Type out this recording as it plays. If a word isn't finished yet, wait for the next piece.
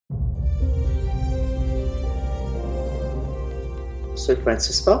Soy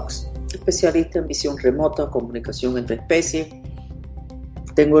Frances Fox, especialista en visión remota, comunicación entre especies.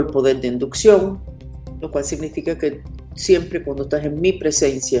 Tengo el poder de inducción, lo cual significa que siempre cuando estás en mi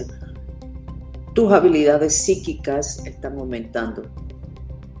presencia, tus habilidades psíquicas están aumentando.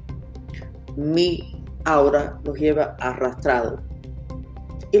 Mi aura los lleva arrastrado.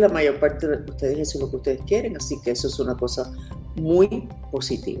 Y la mayor parte de ustedes eso es lo que ustedes quieren, así que eso es una cosa muy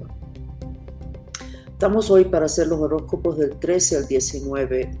positiva. Estamos hoy para hacer los horóscopos del 13 al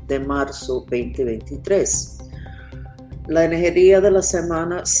 19 de marzo 2023. La energía de la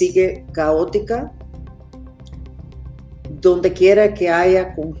semana sigue caótica. Donde quiera que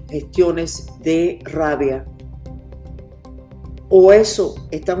haya congestiones de rabia, o eso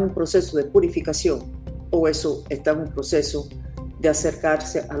está en un proceso de purificación, o eso está en un proceso de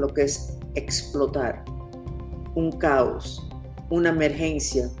acercarse a lo que es explotar, un caos, una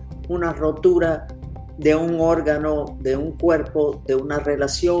emergencia, una rotura de un órgano, de un cuerpo, de una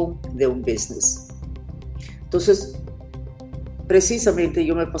relación, de un business. Entonces, precisamente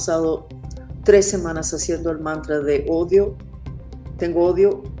yo me he pasado 3 semanas haciendo el mantra de odio. Tengo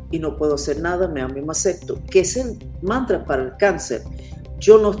odio y no puedo hacer nada, me amo y me acepto, que es el mantra para el cáncer.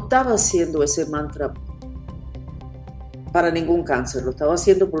 Yo no estaba haciendo ese mantra para ningún cáncer, lo estaba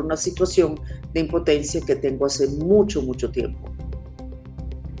haciendo por una situación de impotencia que tengo hace mucho tiempo.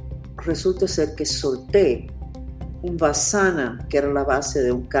 Resulta ser que solté un vasana que era la base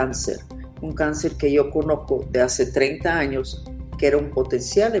de un cáncer que yo conozco de hace 30 años, que era un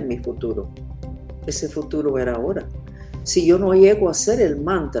potencial en mi futuro. Ese futuro era ahora. Si yo no llego a hacer el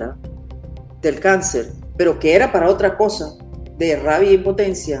mantra del cáncer, pero que era para otra cosa, de rabia e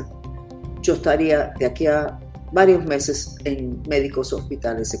impotencia, yo estaría de aquí a varios meses en médicos,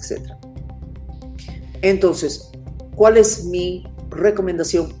 hospitales, etc. Entonces, ¿cuál es mi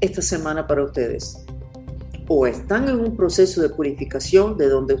recomendación esta semana para ustedes? O están en un proceso de purificación de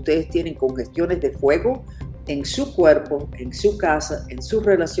donde ustedes tienen congestiones de fuego en su cuerpo, en su casa, en sus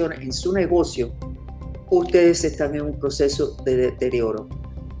relaciones, en su negocio. Ustedes están en un proceso de deterioro.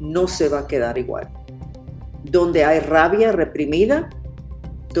 No se va a quedar igual. Donde hay rabia reprimida,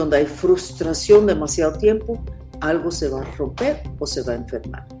 donde hay frustración demasiado tiempo, algo se va a romper o se va a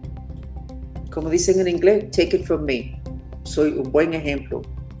enfermar. Como dicen en inglés, take it from me. Soy un buen ejemplo.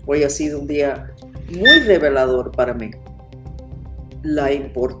 Hoy ha sido un día muy revelador para mí. La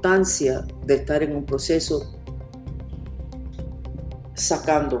importancia de estar en un proceso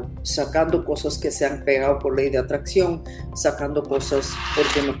sacando cosas que se han pegado por ley de atracción, sacando cosas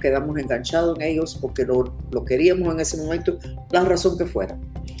porque nos quedamos enganchados en ellos, porque lo queríamos en ese momento, la razón que fuera.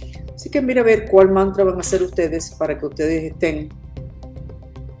 Así que mira a ver cuál mantra van a hacer ustedes para que ustedes estén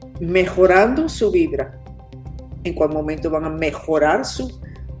mejorando su vibra, en cuál momento van a mejorar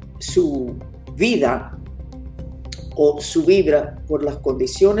su vida o su vibra por las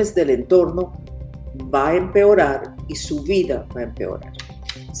condiciones del entorno va a empeorar y su vida va a empeorar.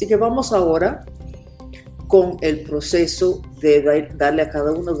 Así que vamos ahora con el proceso de darle a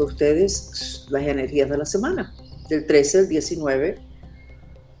cada uno de ustedes las energías de la semana, del 13 al 19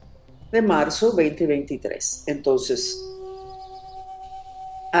 de marzo 2023. Entonces,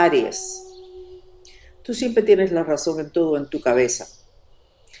 Aries, tú siempre tienes la razón en todo en tu cabeza.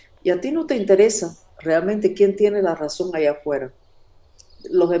 Y a ti no te interesa realmente quién tiene la razón allá afuera.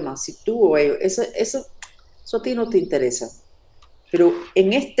 Los demás, si tú o ellos, eso a ti no te interesa. Pero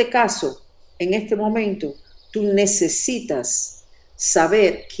en este caso, en este momento, tú necesitas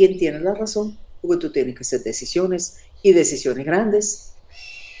saber quién tiene la razón, porque tú tienes que hacer decisiones y decisiones grandes.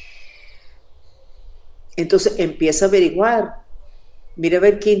 Entonces empieza a averiguar, mira a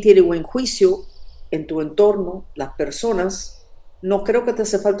ver quién tiene buen juicio en tu entorno, las personas. No creo que te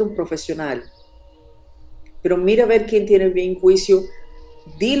hace falta un profesional, pero mira a ver quién tiene bien juicio,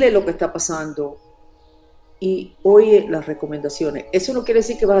 dile lo que está pasando y oye las recomendaciones. Eso no quiere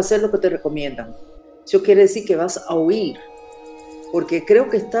decir que vas a hacer lo que te recomiendan, eso quiere decir que vas a oír, porque creo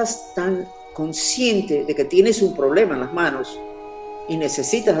que estás tan consciente de que tienes un problema en las manos y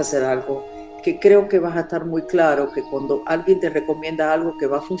necesitas hacer algo, que creo que vas a estar muy claro que cuando alguien te recomienda algo que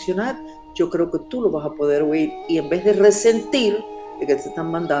va a funcionar, yo creo que tú lo vas a poder oír y en vez de resentir de que te están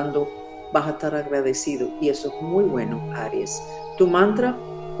mandando, vas a estar agradecido y eso es muy bueno, Aries. Tu mantra,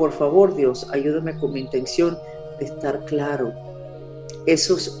 por favor, Dios, ayúdame con mi intención de estar claro.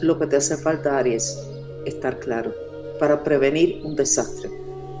 Eso es lo que te hace falta, Aries, estar claro para prevenir un desastre.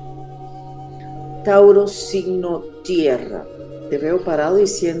 Tauro, signo tierra. Te veo parado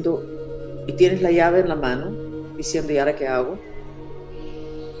diciendo, y tienes la llave en la mano, diciendo, ¿y ahora qué hago?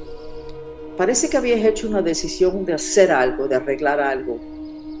 Parece que habías hecho una decisión de hacer algo, de arreglar algo.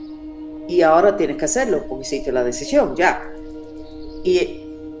 Y ahora tienes que hacerlo, porque hiciste la decisión, ya. y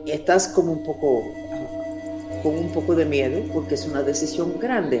estás como un poco, con un poco de miedo porque es una decisión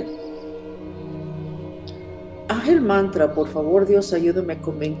grande. Haz el mantra, por favor, Dios, ayúdame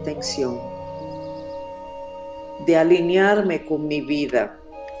con mi intención de alinearme con mi vida.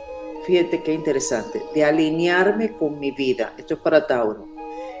 Fíjate qué interesante, de alinearme con mi vida. Esto es para Tauro.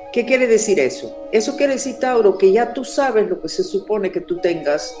 ¿Qué quiere decir eso? Eso quiere decir, Tauro, que ya tú sabes lo que se supone que tú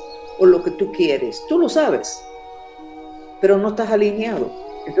tengas o lo que tú quieres. Tú lo sabes, pero no estás alineado.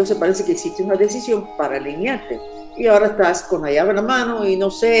 Entonces parece que existe una decisión para alinearte. Y ahora estás con la llave en la mano y no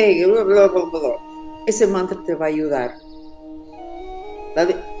sé, bla, bla, bla, bla. Ese mantra te va a ayudar.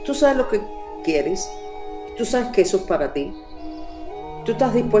 Tú sabes lo que quieres, tú sabes que eso es para ti, tú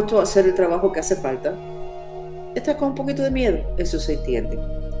estás dispuesto a hacer el trabajo que hace falta, estás con un poquito de miedo, eso se entiende.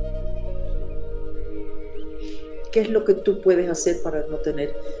 ¿Qué es lo que tú puedes hacer para no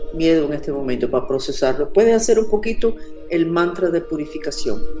tener miedo en este momento, para procesarlo? Puedes hacer un poquito el mantra de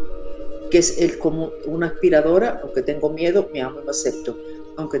purificación, que es como una aspiradora. Aunque tengo miedo, me amo y me acepto.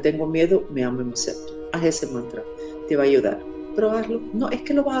 Aunque tengo miedo, me amo y me acepto. Haz ese mantra, te va a ayudar. Pero hazlo. No, es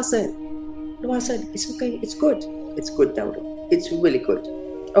que lo vas a hacer. Lo vas a hacer. It's okay. It's good. It's good, Tauro. It's really good.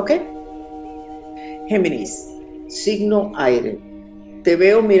 ¿Ok? Géminis, signo aire. Te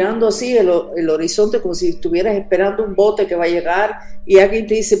veo mirando así el horizonte como si estuvieras esperando un bote que va a llegar y alguien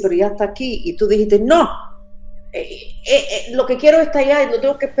te dice, pero ya está aquí. Y tú dijiste, no, lo que quiero está allá y lo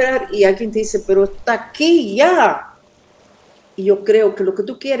tengo que esperar. Y alguien te dice, pero está aquí ya. Y yo creo que lo que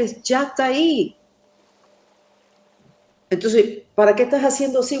tú quieres ya está ahí. Entonces, ¿para qué estás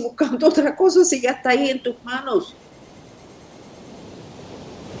haciendo así, buscando otra cosa si ya está ahí en tus manos?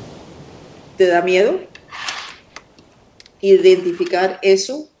 ¿Te da miedo identificar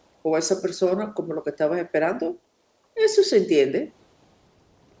eso o esa persona como lo que estabas esperando? Eso se entiende.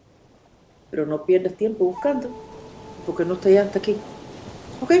 Pero no pierdas tiempo buscando, porque no está ya hasta aquí.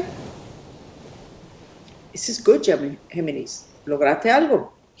 ¿Ok? This is good, Géminis. ¿Lograste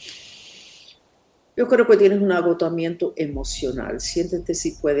algo? Yo creo que tienes un agotamiento emocional. Siéntete,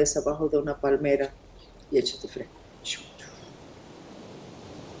 si puedes, abajo de una palmera y échate fresco.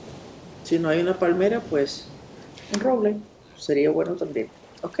 Si no hay una palmera, pues un roble sería bueno también.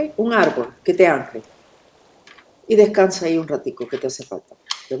 ¿Ok? Un árbol que te ancle. Y descansa ahí un ratico, que te hace falta.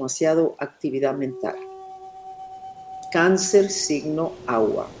 Demasiado actividad mental. Cáncer, signo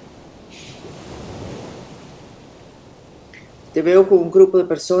agua. Te veo con un grupo de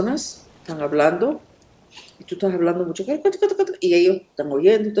personas, están hablando, y tú estás hablando mucho, y ellos están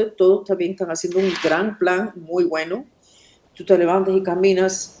oyendo, entonces todo está bien, están haciendo un gran plan, muy bueno. Tú te levantas y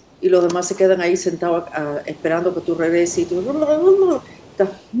caminas, y los demás se quedan ahí sentados esperando que tú regreses, y tú estás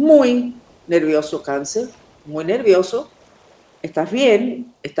muy nervioso, Cáncer, muy nervioso. Estás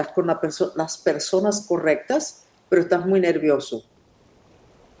bien, estás con las personas correctas, pero estás muy nervioso.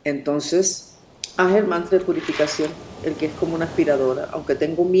 Entonces, haz el mantra de purificación, el que es como una aspiradora. Aunque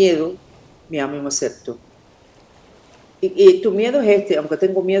tengo miedo, me amo y me acepto. Y tu miedo es este: aunque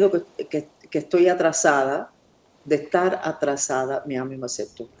tengo miedo que estoy atrasada, de estar atrasada, me amo y me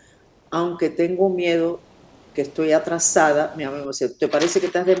acepto. Aunque tengo miedo que estoy atrasada, me amo y me acepto. Te parece que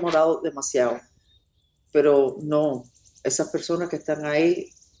te has demorado demasiado, pero no, esas personas que están ahí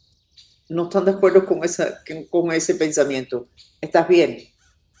no están de acuerdo con ese pensamiento. Estás bien.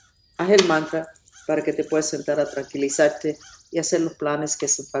 Haz el mantra para que te puedas sentar a tranquilizarte y hacer los planes que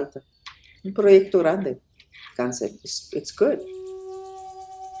hacen falta. Un proyecto grande, Cáncer. It's good.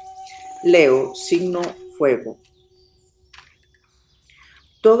 Leo, signo fuego.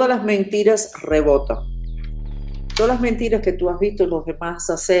 Todas las mentiras rebotan. Todas las mentiras que tú has visto los demás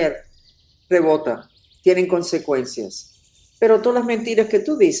hacer rebotan, tienen consecuencias. Pero todas las mentiras que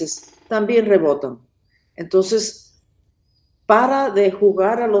tú dices también rebotan. Entonces, para de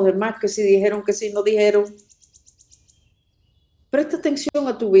jugar a los demás que sí dijeron, que sí no dijeron. Presta atención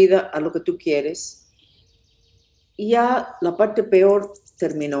a tu vida, a lo que tú quieres. Y ya la parte peor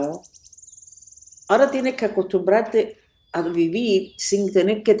terminó. Ahora tienes que acostumbrarte a vivir sin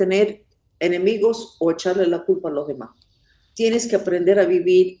tener que tener enemigos o echarle la culpa a los demás. Tienes que aprender a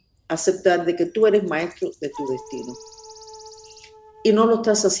vivir, aceptar de que tú eres maestro de tu destino. Y no lo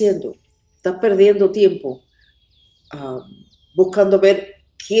estás haciendo. Estás perdiendo tiempo buscando ver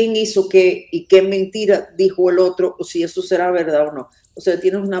quién hizo qué y qué mentira dijo el otro, o si eso será verdad o no. O sea,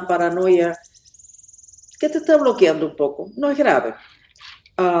 tienes una paranoia que te está bloqueando un poco. No es grave.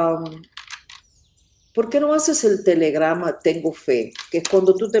 ¿Por qué no haces el telegrama tengo fe? Que es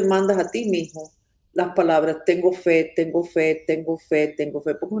cuando tú te mandas a ti mismo las palabras tengo fe, tengo fe, tengo fe, tengo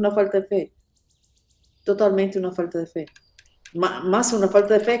fe, porque es una falta de fe. Totalmente una falta de fe. Más una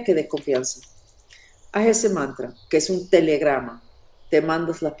falta de fe que desconfianza. Haz ese mantra, que es un telegrama. te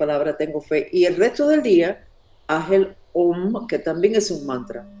mandas las palabras tengo fe y el resto del día haz el om, que también es un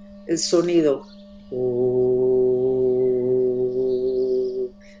mantra, el sonido.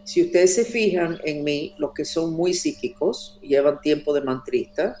 Si ustedes se fijan en mí, los que son muy psíquicos, llevan tiempo de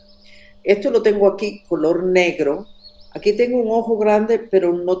mantrista, esto lo tengo aquí color negro. Aquí tengo un ojo grande,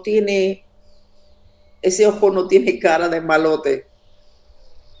 pero no tiene, ese ojo no tiene cara de malote.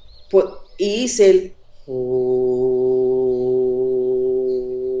 Pues, y hice el...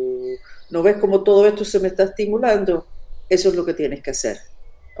 ¿No ves cómo todo esto se me está estimulando? Eso es lo que tienes que hacer.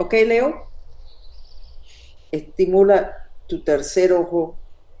 ¿Ok, Leo? Estimula tu tercer ojo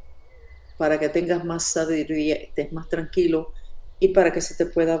para que tengas más sabiduría, estés más tranquilo y para que se te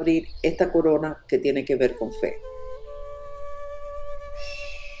pueda abrir esta corona que tiene que ver con fe.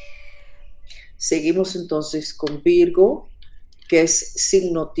 Seguimos entonces con Virgo, que es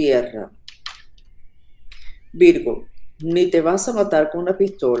signo tierra. Virgo, ni te vas a matar con una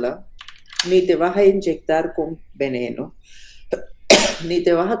pistola, ni te vas a inyectar con veneno, ni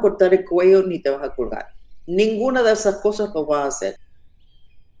te vas a cortar el cuello, ni te vas a colgar. Ninguna de esas cosas lo vas a hacer.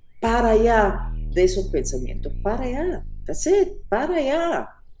 Para allá de esos pensamientos, para allá. That's it, para allá.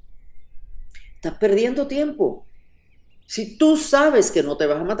 Estás perdiendo tiempo. Si tú sabes que no te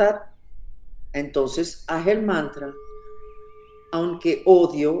vas a matar, entonces haz el mantra. Aunque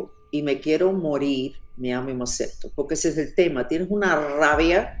odio y me quiero morir, me amo y me acepto. Porque ese es el tema. Tienes una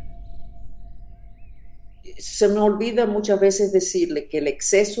rabia. Se me olvida muchas veces decirle que el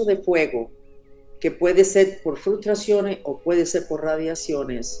exceso de fuego, que puede ser por frustraciones o puede ser por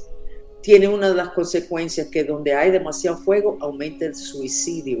radiaciones, tiene una de las consecuencias que donde hay demasiado fuego aumenta el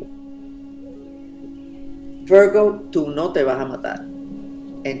suicidio. Virgo, tú no te vas a matar.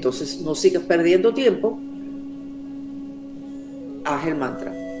 Entonces no sigas perdiendo tiempo. Haz el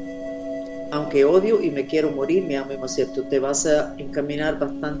mantra. Aunque odio y me quiero morir, me amo y me acepto. Te vas a encaminar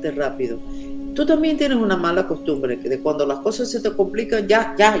bastante rápido. Tú también tienes una mala costumbre que de cuando las cosas se te complican,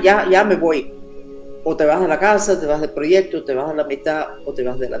 ya me voy. O te vas de la casa, te vas del proyecto, te vas a la mitad o te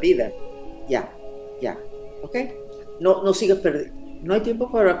vas de la vida. Ya, ¿ok? No sigas perdiendo. No hay tiempo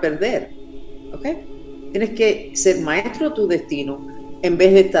para perder, ¿ok? Tienes que ser maestro de tu destino en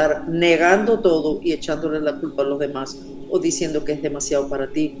vez de estar negando todo y echándole la culpa a los demás o diciendo que es demasiado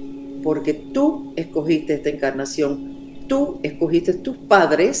para ti, porque tú escogiste esta encarnación, tú escogiste tus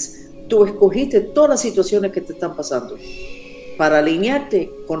padres, tú escogiste todas las situaciones que te están pasando para alinearte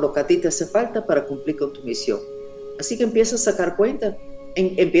con lo que a ti te hace falta para cumplir con tu misión. Así que empieza a sacar cuenta,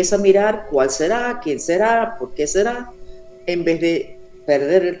 empieza a mirar cuál será, quién será, por qué será, en vez de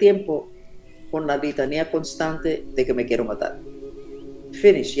perder el tiempo con la litanía constante de que me quiero matar.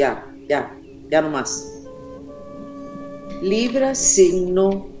 Finish, ya no más. Libra,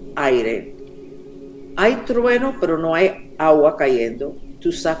 signo aire. Hay trueno, pero no hay agua cayendo.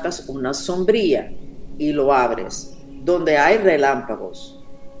 Tú sacas una sombrilla y lo abres, donde hay relámpagos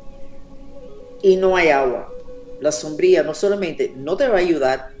y no hay agua. La sombrilla no solamente no te va a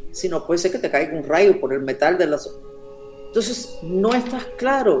ayudar, sino puede ser que te caiga un rayo por el metal de la sombrilla. Entonces, no estás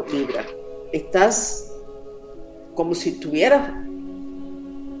claro, Libra. Estás como si tuvieras...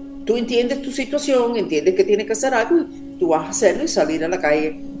 Tú entiendes tu situación, entiendes que tienes que hacer algo y tú vas a hacerlo y salir a la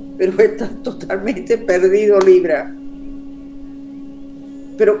calle. Pero estás totalmente perdido, Libra.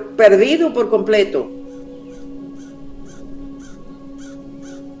 Pero perdido por completo.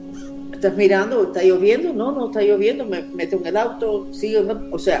 ¿Estás mirando? ¿Está lloviendo? No está lloviendo. Me meto en el auto, sigo,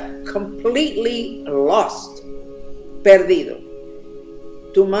 o sea, completely lost. Perdido.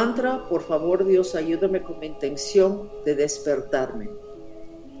 Tu mantra, por favor, Dios, ayúdame con mi intención de despertarme.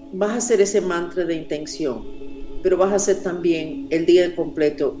 Vas a hacer ese mantra de intención, pero vas a hacer también el día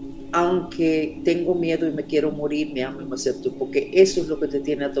completo, aunque tengo miedo y me quiero morir, me amo y me acepto, porque eso es lo que te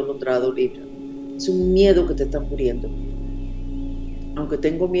tiene atolondrado, Libra. Es un miedo que te está muriendo. Aunque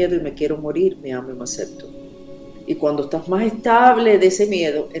tengo miedo y me quiero morir, me amo y me acepto. Y cuando estás más estable de ese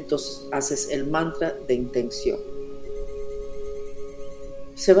miedo, entonces haces el mantra de intención.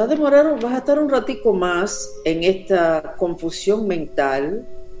 Se va a demorar, vas a estar un ratico más en esta confusión mental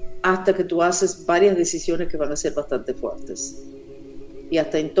hasta que tú haces varias decisiones que van a ser bastante fuertes. Y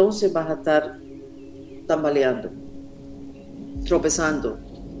hasta entonces vas a estar tambaleando, tropezando.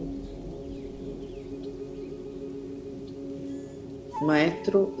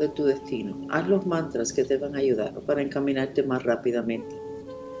 Maestro de tu destino, haz los mantras que te van a ayudar para encaminarte más rápidamente.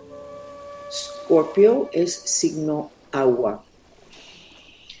 Escorpio es signo agua.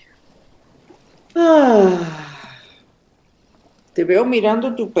 Te veo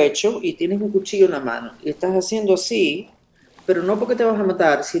mirando tu pecho y tienes un cuchillo en la mano y estás haciendo así, pero no porque te vas a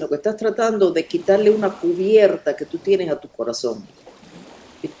matar, sino que estás tratando de quitarle una cubierta que tú tienes a tu corazón.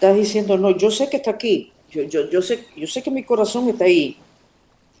 Estás diciendo, no, yo sé que está aquí, yo sé que mi corazón está ahí,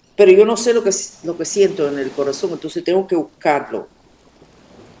 pero yo no sé lo que siento en el corazón, entonces tengo que buscarlo.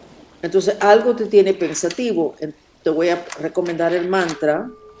 Entonces algo te tiene pensativo. Te voy a recomendar el mantra,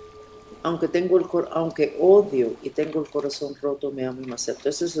 aunque odio y tengo el corazón roto, me amo y me acepto.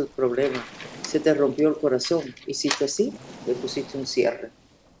 Ese es el problema. Se te rompió el corazón, hiciste así, le pusiste un cierre.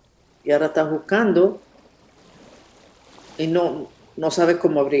 Y ahora estás buscando y no sabes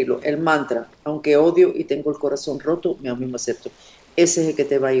cómo abrirlo. El mantra, aunque odio y tengo el corazón roto, me amo y me acepto. Ese es el que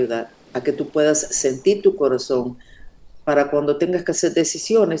te va a ayudar a que tú puedas sentir tu corazón para cuando tengas que hacer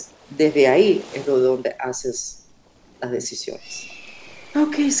decisiones. Desde ahí es donde haces las decisiones.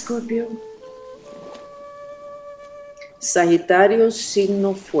 Ok, Scorpio. Sagitario,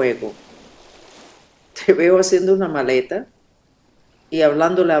 signo fuego. Te veo haciendo una maleta y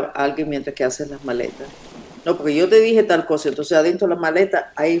hablándole a alguien mientras que haces las maletas. No, porque yo te dije tal cosa, entonces adentro de la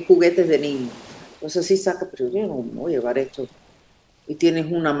maleta hay juguetes de niños. Entonces sí saca, pero yo no voy a llevar esto. Y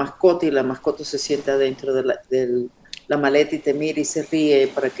tienes una mascota y la mascota se sienta adentro de la maleta y te mira y se ríe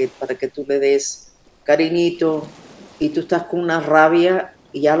para que tú le des cariñito, y tú estás con una rabia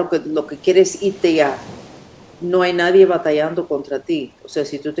y ya lo que quieres es irte ya. No hay nadie batallando contra ti. O sea,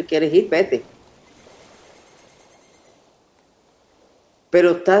 si tú te quieres ir, vete.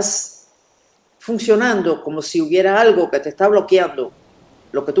 Pero estás funcionando como si hubiera algo que te está bloqueando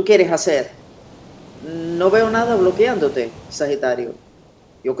lo que tú quieres hacer. No veo nada bloqueándote, Sagitario.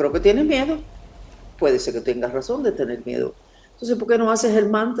 Yo creo que tienes miedo. Puede ser que tengas razón de tener miedo. Entonces, ¿por qué no haces el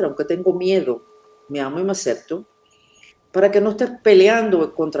mantra? Aunque tengo miedo, me amo y me acepto, para que no estés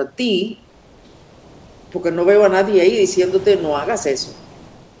peleando contra ti, porque no veo a nadie ahí diciéndote no hagas eso.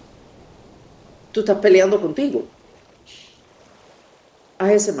 Tú estás peleando contigo.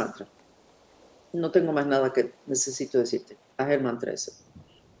 Haz ese mantra. No tengo más nada que necesito decirte. Haz el mantra ese.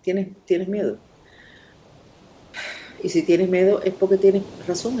 ¿Tienes miedo? Y si tienes miedo es porque tienes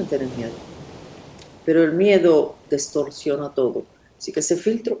razón en tener miedo. Pero el miedo distorsiona todo. Así que ese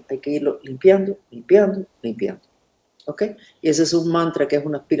filtro hay que irlo limpiando, limpiando, limpiando. ¿Ok? Y ese es un mantra que es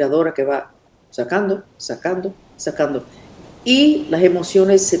una aspiradora que va sacando, sacando, sacando. Y las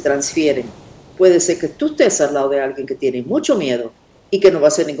emociones se transfieren. Puede ser que tú estés al lado de alguien que tiene mucho miedo y que no va a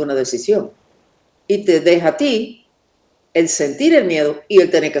hacer ninguna decisión. Y te deja a ti el sentir el miedo y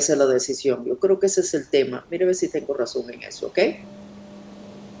el tener que hacer la decisión. Yo creo que ese es el tema. Mira a ver si tengo razón en eso, ¿ok?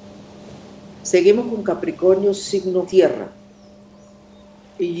 Seguimos con Capricornio, signo tierra.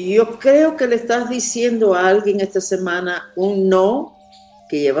 Y yo creo que le estás diciendo a alguien esta semana un no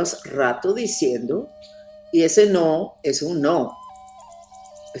que llevas rato diciendo, y ese no es un no.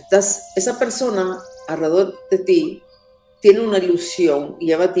 Esa persona alrededor de ti tiene una ilusión y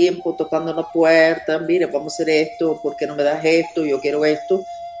lleva tiempo tocando la puerta, mira, vamos a hacer esto, ¿por qué no me das esto? Yo quiero esto.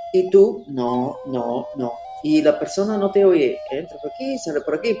 Y tú, no, no, no. Y la persona no te oye, entra por aquí, sale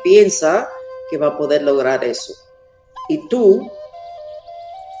por aquí, piensa que va a poder lograr eso. Y tú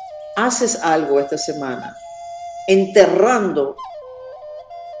haces algo esta semana, enterrando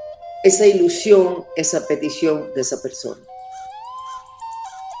esa ilusión, esa petición de esa persona.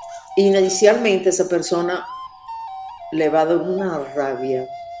 Inicialmente esa persona le va a dar una rabia,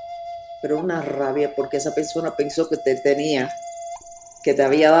 pero una rabia porque esa persona pensó que te tenía, que te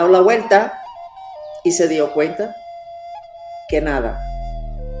había dado la vuelta y se dio cuenta que nada.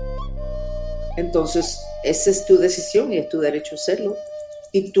 Entonces, esa es tu decisión y es tu derecho hacerlo.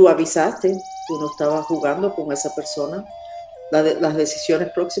 Y tú avisaste, tú no estabas jugando con esa persona. Las decisiones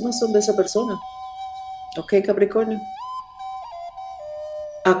próximas son de esa persona. ¿Ok, Capricornio?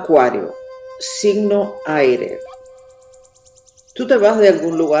 Acuario, signo aire. Tú te vas de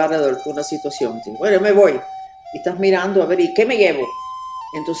algún lugar, de alguna situación. Bueno, me voy. Y estás mirando, a ver, ¿y qué me llevo?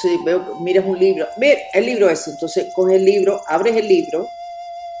 Entonces miras un libro. Mira, el libro es. Entonces coges el libro, abres el libro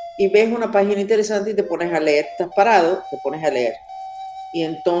y ves una página interesante y te pones a leer. Estás parado, te pones a leer. Y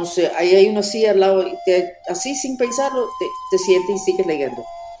entonces ahí hay una silla al lado y así sin pensarlo te sientes y sigues leyendo.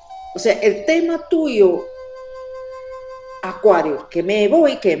 O sea, el tema tuyo, Acuario, que me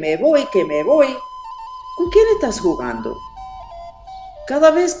voy, que me voy, que me voy. ¿Con quién estás jugando?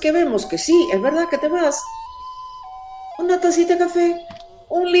 Cada vez que vemos que sí, es verdad que te vas, una tacita de café,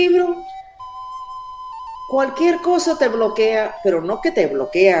 un libro, cualquier cosa te bloquea, pero no que te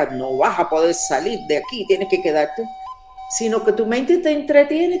bloquea, no vas a poder salir de aquí, tienes que quedarte, sino que tu mente te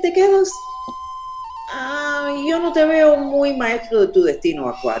entretiene y te quedas. Yo no te veo muy maestro de tu destino,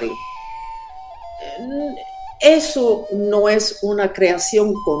 Acuario. Eso no es una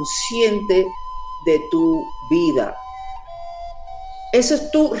creación consciente de tu vida. Eso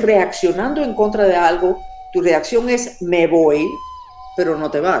es tú reaccionando en contra de algo. Tu reacción es me voy, pero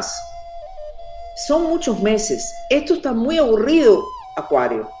no te vas. Son muchos meses. Esto está muy aburrido,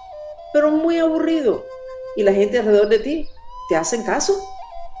 Acuario, pero muy aburrido. Y la gente alrededor de ti, ¿te hacen caso?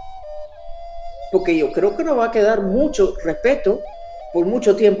 Porque yo creo que no va a quedar mucho respeto por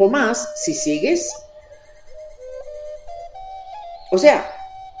mucho tiempo más si sigues. O sea,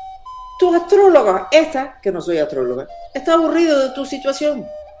 tu astróloga, esta, que no soy astróloga, está aburrido de tu situación.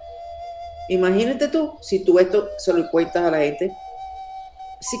 Imagínate tú, si tú esto se lo cuentas a la gente.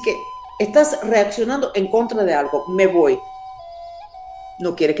 Así que estás reaccionando en contra de algo. Me voy.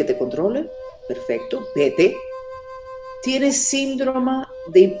 ¿No quieres que te controle? Perfecto, vete. ¿Tienes síndrome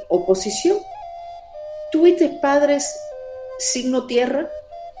de oposición? ¿Tuviste padres signo tierra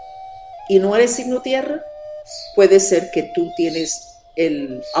y no eres signo tierra? Puede ser que tú tienes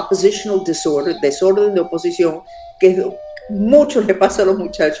el oppositional disorder, desorden de oposición, que mucho le pasa a los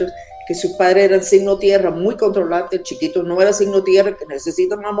muchachos, que sus padres eran signo tierra, muy controlantes, el chiquito no era signo tierra, que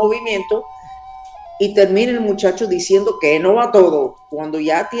necesita más movimiento, y termina el muchacho diciendo que no a todo. Cuando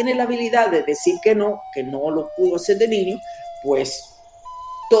ya tiene la habilidad de decir que no lo pudo hacer de niño, pues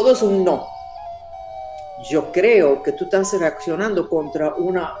todo es un no. Yo creo que tú estás reaccionando contra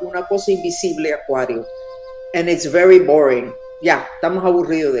una cosa invisible, Acuario. And it's very boring. Ya, estamos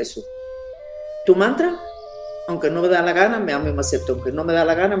aburridos de eso. Tu mantra, aunque no me da la gana, me amo y me acepto. Aunque no me da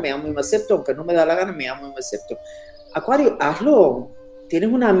la gana, me amo y me acepto. Aunque no me da la gana, me amo y me acepto. Acuario, hazlo.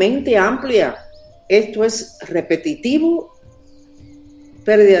 Tienes una mente amplia. Esto es repetitivo,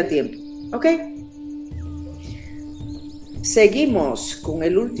 pérdida de tiempo. ¿Ok? Seguimos con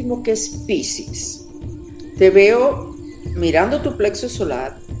el último, que es Piscis. Te veo mirando tu plexo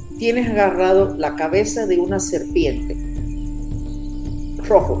solar. Tienes agarrado la cabeza de una serpiente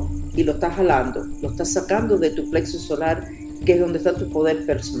rojo y lo estás jalando, lo estás sacando de tu plexo solar, que es donde está tu poder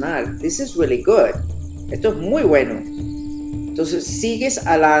personal. This is really good. Esto es muy bueno. Entonces sigues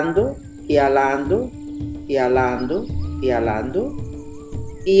halando y halando y halando y halando,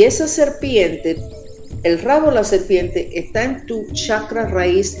 y esa serpiente, el rabo de la serpiente está en tu chakra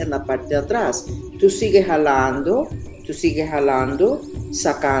raíz, en la parte de atrás. Tú sigues jalando,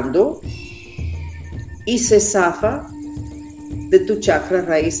 sacando, y se zafa de tu chakra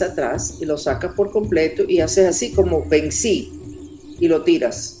raíz atrás y lo sacas por completo y haces así como vencí y lo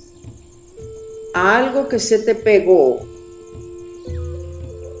tiras. Algo que se te pegó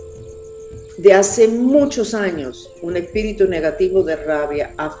de hace muchos años, un espíritu negativo de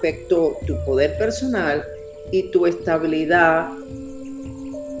rabia, afectó tu poder personal y tu estabilidad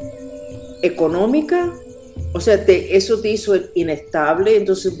económica. O sea, eso te hizo inestable.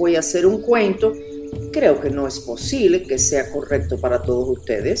 Entonces voy a hacer un cuento. Creo que no es posible que sea correcto para todos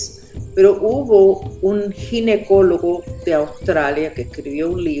ustedes, pero hubo un ginecólogo de Australia que escribió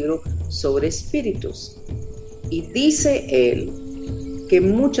un libro sobre espíritus. Y dice él que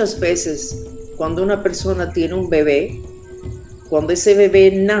muchas veces cuando una persona tiene un bebé, cuando ese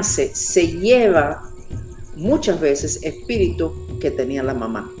bebé nace, se lleva muchas veces espíritu que tenía la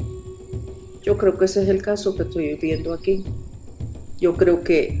mamá. Yo creo que ese es el caso que estoy viendo aquí. Yo creo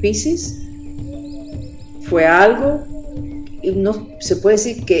que Piscis fue algo, y no se puede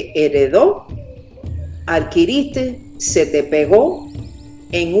decir que heredó, adquiriste, se te pegó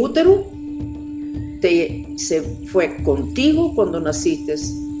en útero, se fue contigo cuando naciste,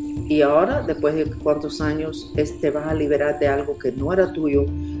 y ahora, después de cuántos años, te vas a liberar de algo que no era tuyo,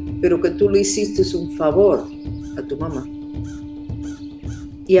 pero que tú le hiciste un favor a tu mamá.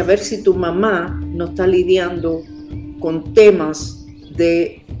 Y a ver si tu mamá no está lidiando con temas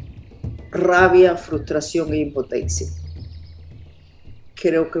de rabia, frustración e impotencia.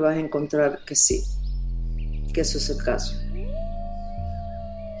 Creo que vas a encontrar que sí, que eso es el caso.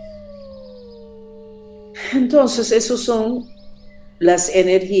 Entonces, esos son las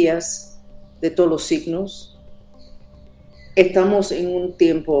energías de todos los signos. Estamos en un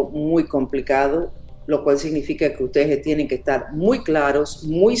tiempo muy complicado, lo cual significa que ustedes tienen que estar muy claros,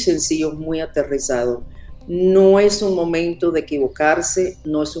 muy sencillos, muy aterrizados. No es un momento de equivocarse,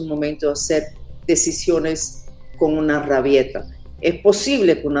 no es un momento de hacer decisiones con una rabieta. Es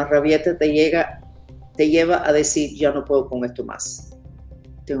posible que una rabieta te lleva a decir, ya no puedo con esto más,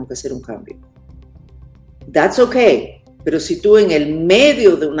 tengo que hacer un cambio. That's okay, pero si tú en el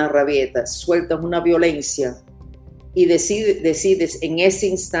medio de una rabieta sueltas una violencia y decides en ese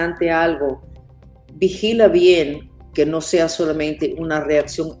instante algo, vigila bien que no sea solamente una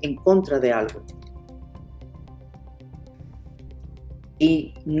reacción en contra de algo.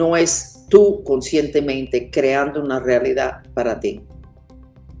 Y no es tú conscientemente creando una realidad para ti.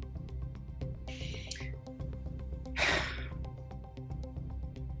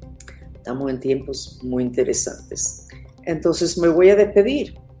 Estamos en tiempos muy interesantes. Entonces me voy a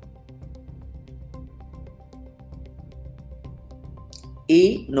despedir.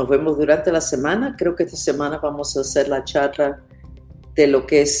 Y nos vemos durante la semana. Creo que esta semana vamos a hacer la charla de lo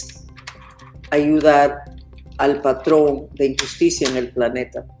que es ayudar al patrón de injusticia en el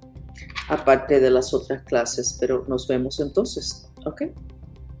planeta, aparte de las otras clases, pero nos vemos entonces, ¿ok?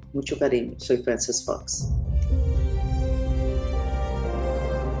 Mucho cariño, soy Frances Fox.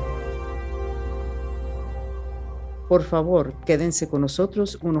 Por favor, quédense con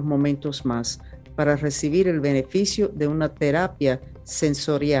nosotros unos momentos más para recibir el beneficio de una terapia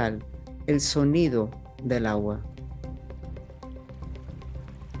sensorial, el sonido del agua.